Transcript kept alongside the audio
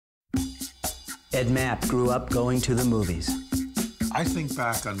Ed Mapp grew up going to the movies. I think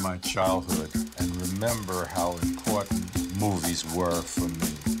back on my childhood and remember how important movies were for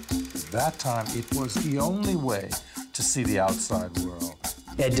me. At that time, it was the only way to see the outside world.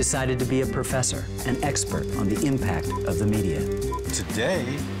 Ed decided to be a professor, an expert on the impact of the media. Today,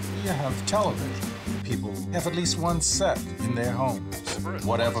 you have television. People have at least one set in their homes.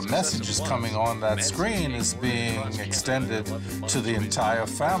 Whatever message is coming on that screen is being extended to the entire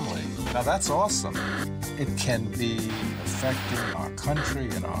family. Now that's awesome. It can be affecting our country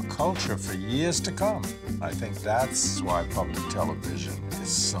and our culture for years to come. I think that's why public television is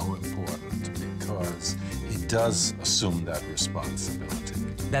so important, because it does assume that responsibility.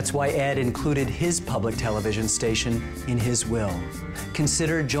 That's why Ed included his public television station in his will.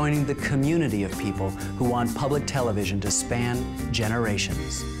 Consider joining the community of people who want public television to span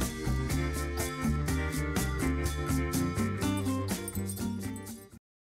generations.